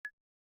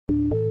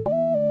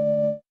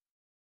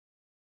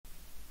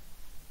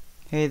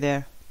Hey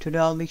there, today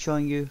I'll be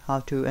showing you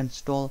how to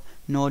install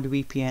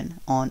NordVPN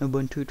on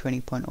Ubuntu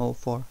 20.0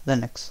 for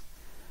Linux.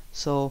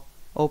 So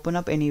open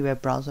up any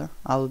web browser.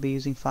 I will be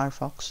using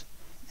Firefox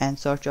and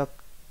search up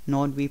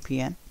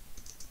NordVPN,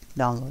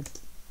 download.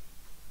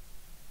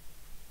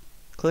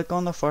 Click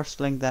on the first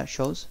link that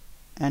shows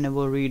and it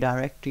will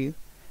redirect you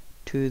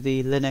to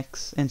the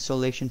Linux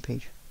installation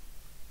page.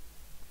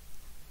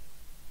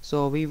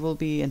 So we will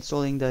be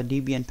installing the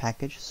Debian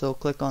package, so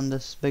click on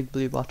this big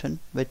blue button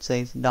which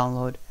says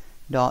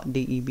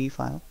download.deb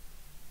file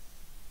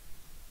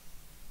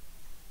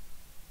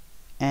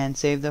and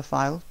save the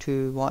file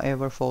to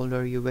whatever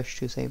folder you wish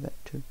to save it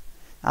to.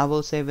 I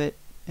will save it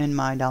in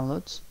my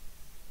downloads.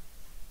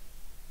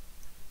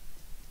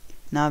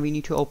 Now we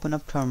need to open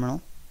up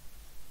terminal.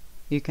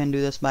 You can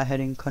do this by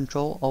hitting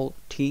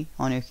Ctrl-Alt-T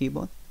on your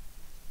keyboard.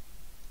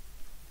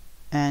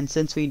 And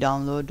since we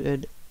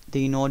downloaded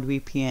the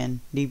NordVPN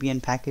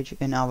Debian package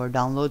in our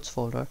downloads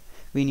folder,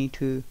 we need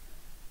to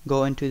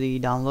go into the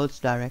downloads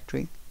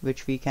directory,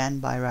 which we can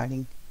by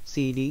writing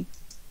cd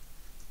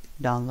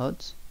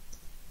downloads.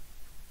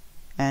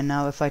 And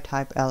now if I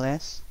type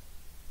ls,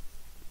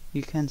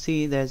 you can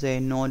see there's a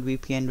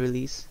NordVPN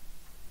release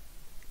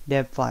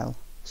deb file.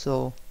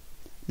 So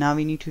now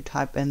we need to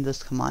type in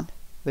this command,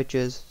 which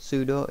is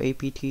sudo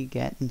apt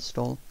get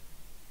install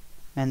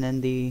and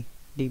then the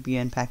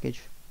Debian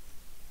package.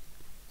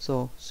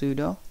 So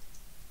sudo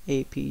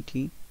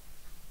apt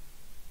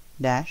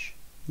dash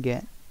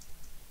get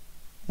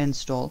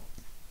install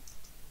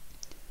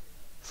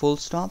full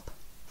stop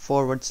 /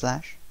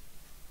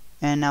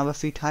 and now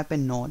if we type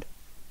in node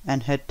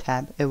and hit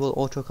tab, it will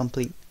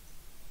autocomplete.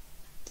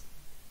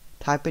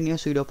 Type in your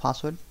sudo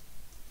password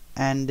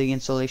and the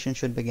installation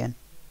should begin.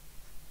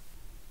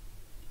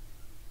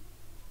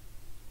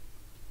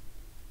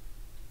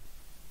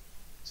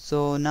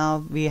 So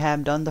now we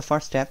have done the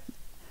first step.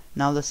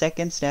 Now the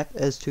second step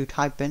is to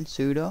type in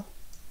sudo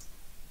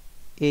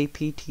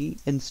apt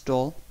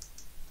install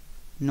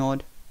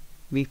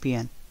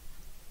NordVPN.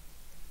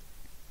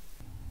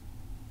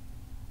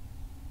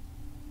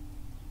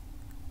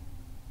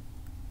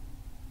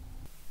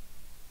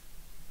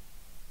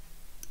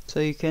 So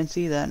you can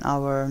see that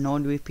our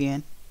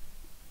NordVPN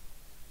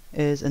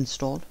is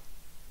installed.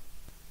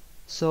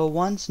 So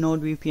once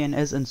NordVPN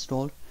is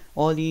installed,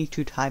 all you need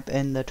to type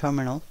in the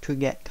terminal to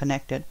get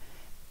connected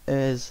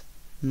is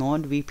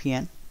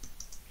NordVPN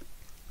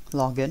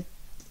login,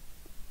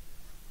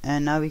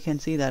 and now we can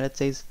see that it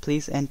says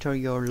please enter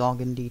your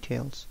login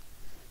details.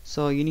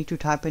 So you need to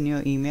type in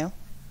your email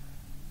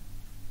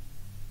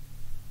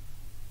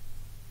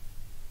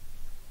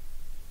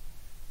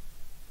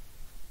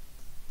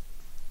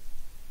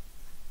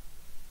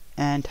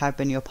and type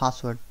in your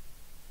password.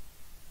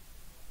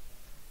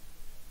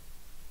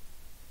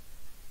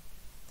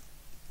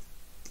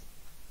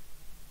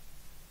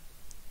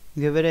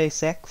 Give it a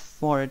sec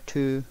for it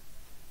to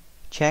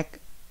check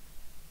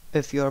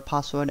if your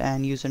password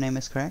and username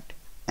is correct,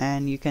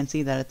 and you can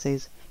see that it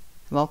says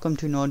welcome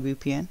to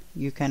NordVPN.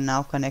 You can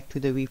now connect to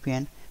the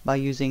VPN by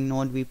using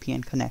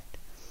NordVPN Connect.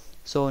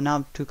 So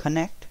now to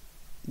connect,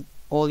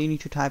 all you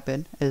need to type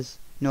in is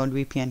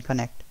NordVPN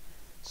Connect.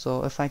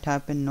 So if I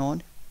type in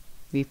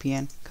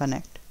NordVPN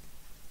Connect,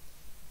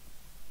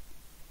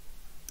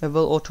 it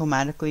will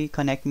automatically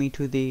connect me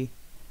to the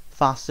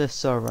fastest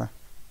server.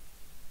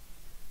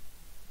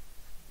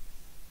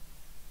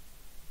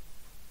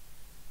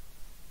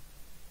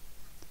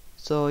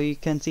 So you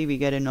can see we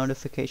get a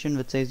notification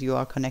which says you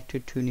are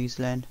connected to New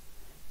Zealand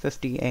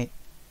 58.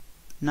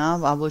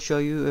 Now I will show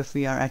you if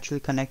we are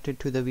actually connected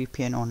to the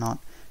VPN or not.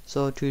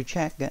 So to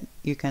check it,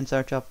 you can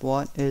search up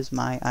what is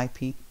my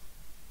IP.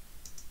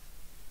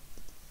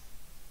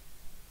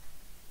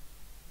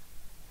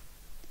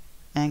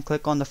 And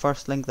click on the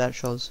first link that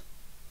shows.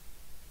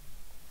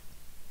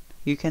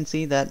 You can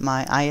see that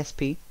my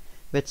ISP,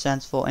 which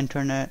stands for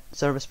Internet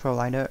Service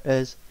Provider,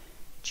 is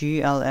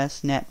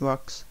GLS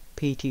Networks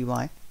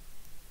Pty.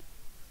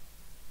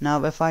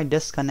 Now if I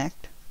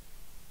disconnect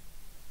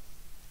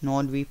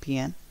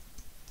NordVPN,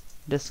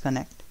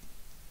 disconnect,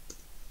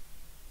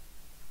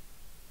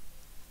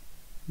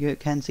 you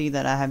can see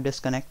that I have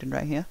disconnected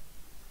right here.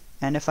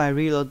 And if I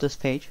reload this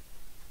page,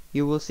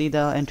 you will see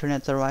the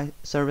Internet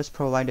Service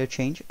Provider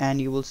change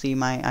and you will see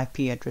my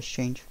IP address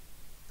change.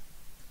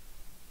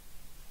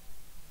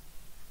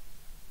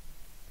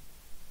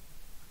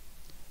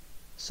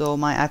 So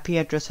my IP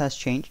address has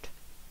changed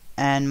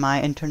and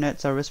my Internet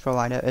Service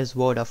Provider is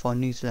Vodafone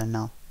New Zealand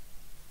now.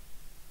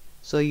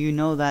 So you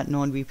know that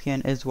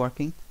NordVPN is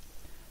working.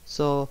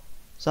 So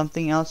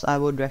something else I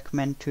would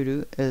recommend to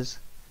do is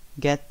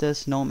get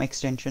this GNOME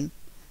extension,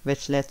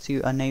 which lets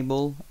you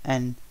enable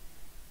and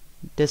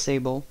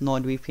disable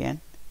NordVPN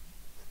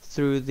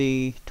through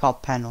the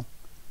top panel.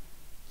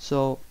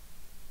 So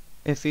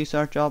if you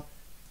search up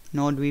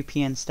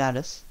NordVPN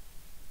status,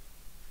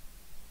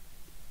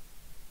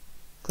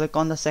 click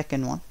on the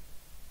second one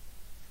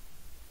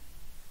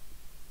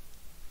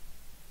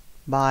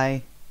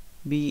by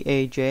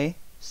BAJ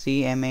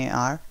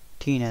CMAR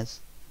Tines.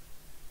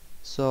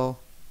 So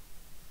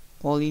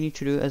all you need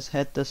to do is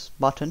hit this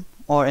button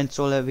or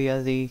install it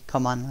via the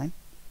command line.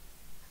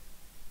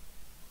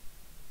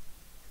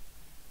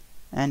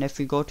 And if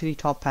we go to the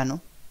top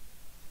panel,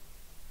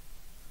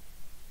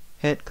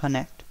 hit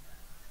connect,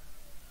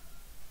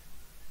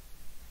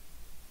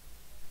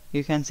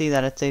 you can see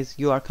that it says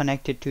you are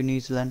connected to New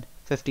Zealand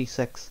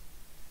 56.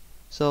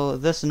 So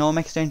this GNOME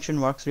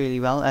extension works really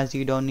well, as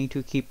you don't need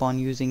to keep on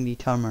using the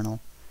terminal.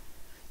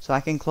 So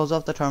I can close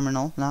off the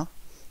terminal now,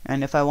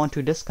 and if I want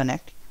to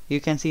disconnect, you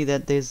can see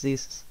that there's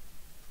this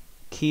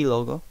key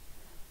logo.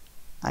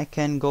 I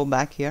can go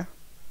back here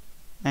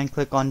and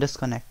click on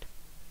disconnect,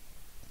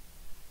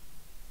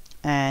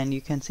 and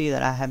you can see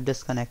that I have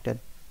disconnected.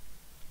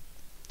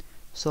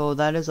 So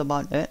that is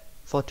about it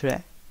for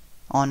today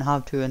on how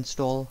to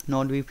install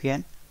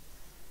NordVPN.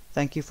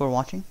 Thank you for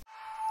watching.